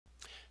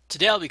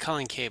Today I'll be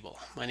calling cable.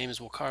 My name is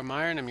Waqar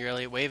Meyer and I'm your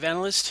Elliott Wave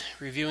Analyst,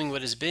 reviewing what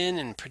has been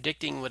and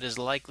predicting what is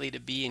likely to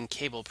be in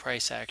cable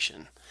price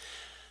action.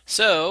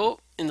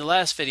 So, in the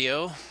last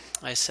video,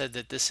 I said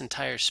that this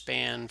entire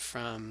span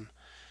from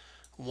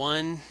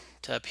 1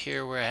 to up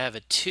here where I have a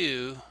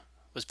 2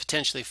 was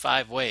potentially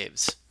 5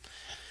 waves.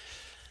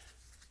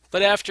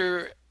 But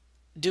after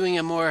doing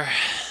a more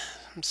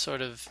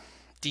sort of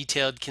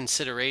detailed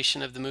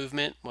consideration of the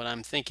movement, what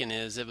I'm thinking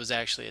is it was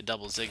actually a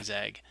double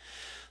zigzag.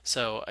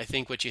 So I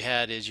think what you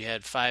had is you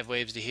had 5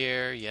 waves to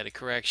here, you had a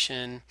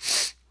correction,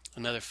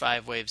 another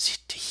 5 waves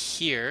to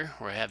here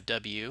where I have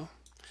W.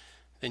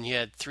 Then you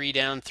had 3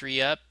 down,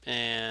 3 up,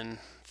 and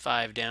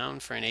 5 down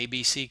for an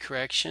ABC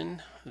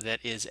correction that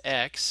is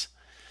X.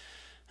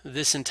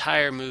 This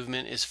entire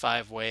movement is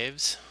 5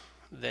 waves.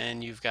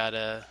 Then you've got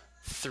a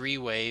 3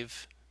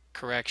 wave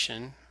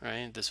correction,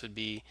 right? This would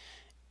be,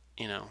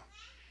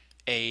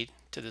 A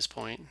to this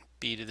point,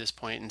 B to this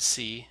point, and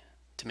C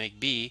to make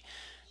B.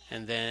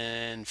 And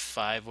then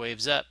 5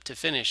 waves up to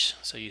finish.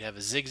 So you'd have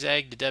a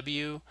zigzag to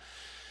W,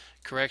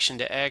 correction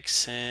to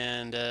X,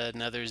 and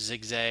another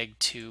zigzag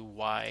to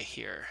Y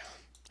here.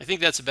 I think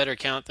that's a better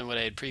count than what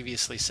I had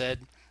previously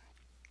said.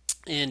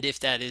 And if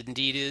that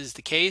indeed is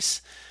the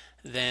case,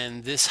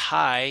 then this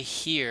high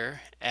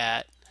here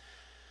at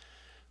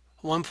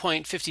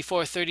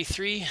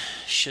 1.5433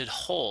 should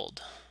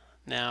hold.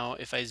 Now,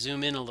 if I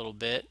zoom in a little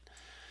bit,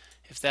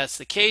 if that's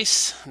the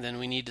case, then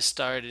we need to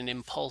start an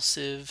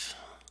impulsive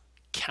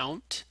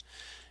count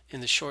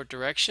in the short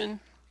direction,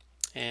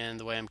 and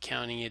the way I'm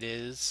counting it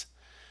is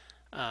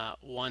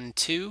 1,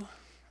 2,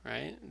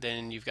 right?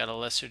 Then you've got a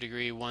lesser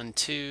degree 1,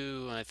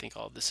 2, and I think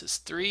all this is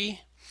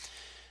 3.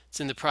 It's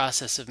in the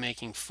process of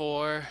making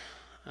 4.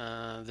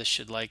 This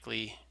should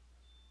likely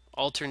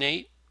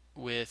alternate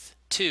with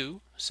 2.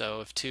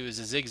 So if 2 is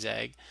a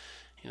zigzag,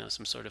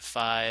 some sort of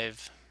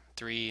 5,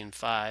 3, and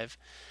 5,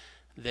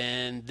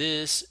 then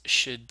this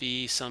should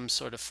be some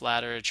sort of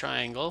flat or a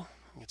triangle.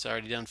 It's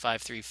already done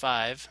 5, 3,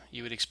 5.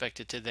 You would expect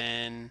it to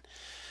then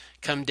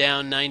come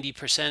down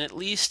 90% at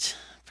least,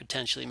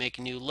 potentially make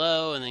a new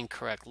low, and then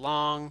correct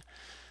long.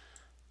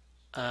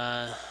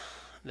 That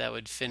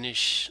would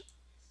finish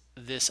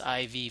this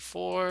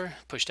IV4,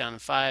 push down to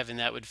 5, and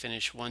that would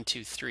finish 1,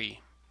 2, 3.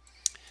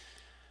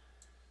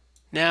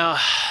 Now,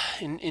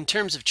 in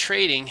terms of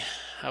trading,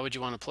 how would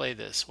you want to play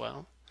this?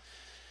 Well,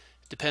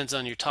 depends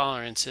on your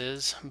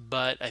tolerances,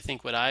 but I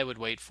think what I would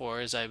wait for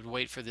is I would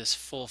wait for this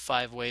full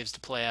 5 waves to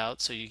play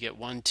out. So you get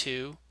 1,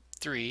 2,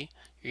 3.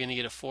 You're going to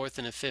get a 4th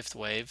and a 5th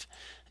wave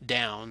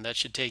down. That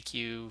should take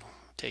the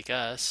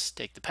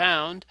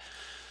pound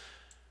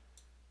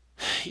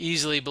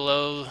easily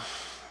below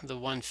the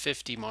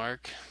 150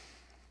 mark,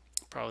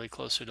 probably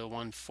closer to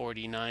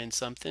 149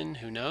 something,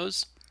 who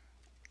knows.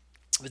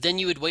 But then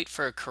you would wait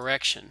for a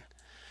correction,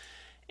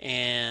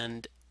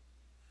 and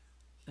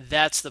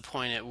that's the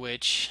point at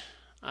which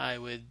I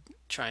would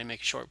try and make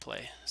a short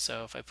play.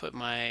 So if I put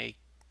my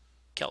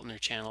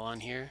Keltner channel on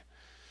here,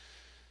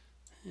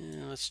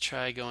 let's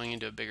try going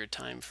into a bigger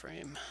time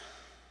frame.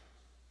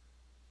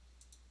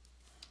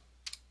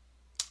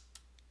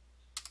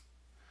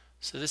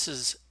 So this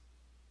is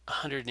a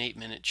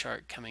 108-minute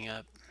chart coming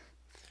up.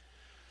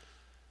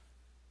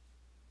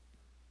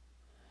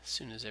 As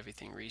soon as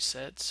everything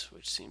resets,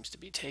 which seems to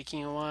be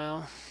taking a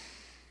while.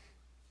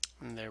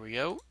 And there we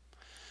go.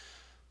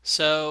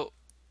 So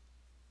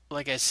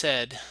like I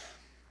said,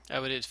 I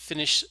would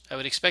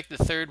expect the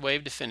 3rd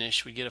wave to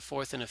finish. We'd get a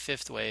 4th and a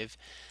 5th wave,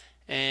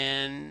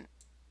 and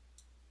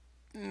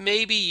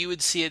maybe you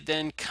would see it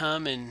then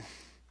come and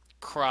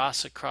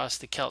cross across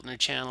the Keltner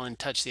channel and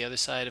touch the other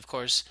side. Of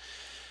course,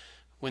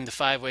 when the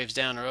 5 waves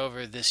down are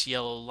over, this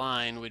yellow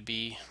line would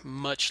be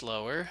much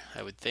lower,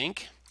 I would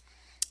think.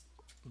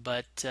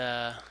 But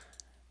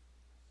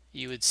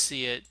you would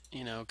see it,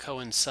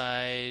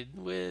 coincide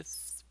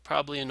with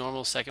probably a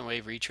normal 2nd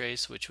wave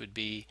retrace, which would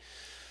be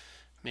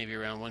maybe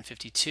around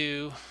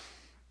 152.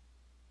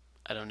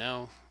 I don't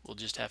know. We'll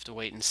just have to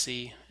wait and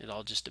see. It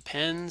all just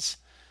depends.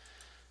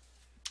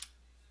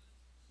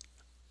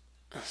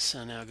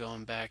 So now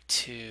going back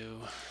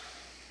to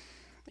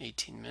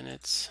 18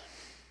 minutes.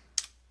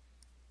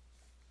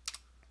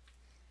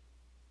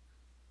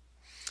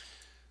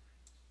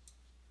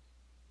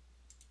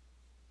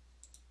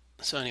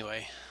 So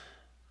anyway,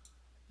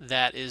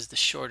 that is the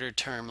shorter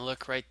term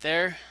look right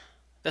there.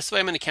 That's the way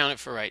I'm going to count it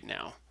for right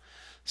now.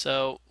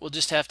 So we'll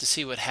just have to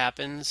see what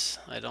happens.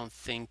 I don't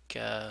think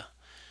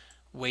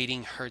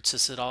waiting hurts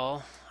us at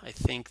all. I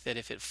think that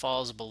if it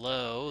falls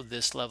below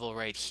this level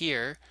right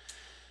here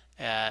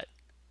at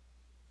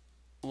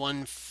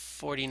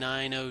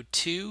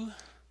 149.02,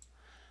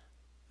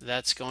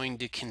 that's going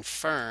to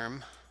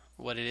confirm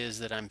what it is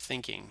that I'm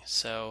thinking.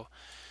 So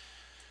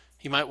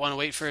you might want to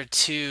wait for it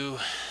to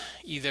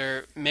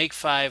either make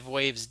 5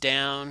 waves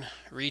down,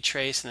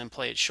 retrace, and then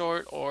play it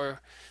short, or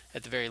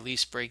at the very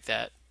least break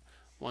that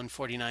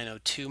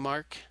 149.02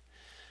 mark.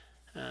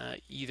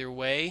 Either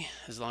way,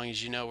 as long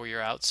as you know where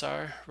your outs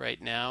are right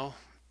now,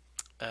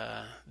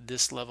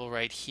 this level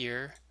right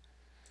here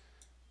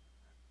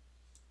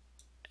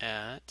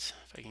at,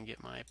 if I can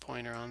get my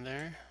pointer on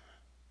there,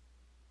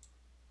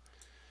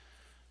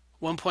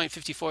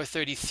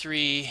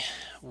 1.5433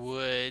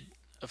 would,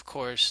 of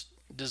course,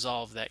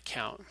 dissolve that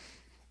count.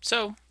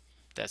 So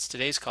that's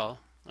today's call.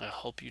 I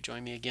hope you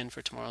join me again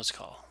for tomorrow's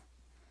call.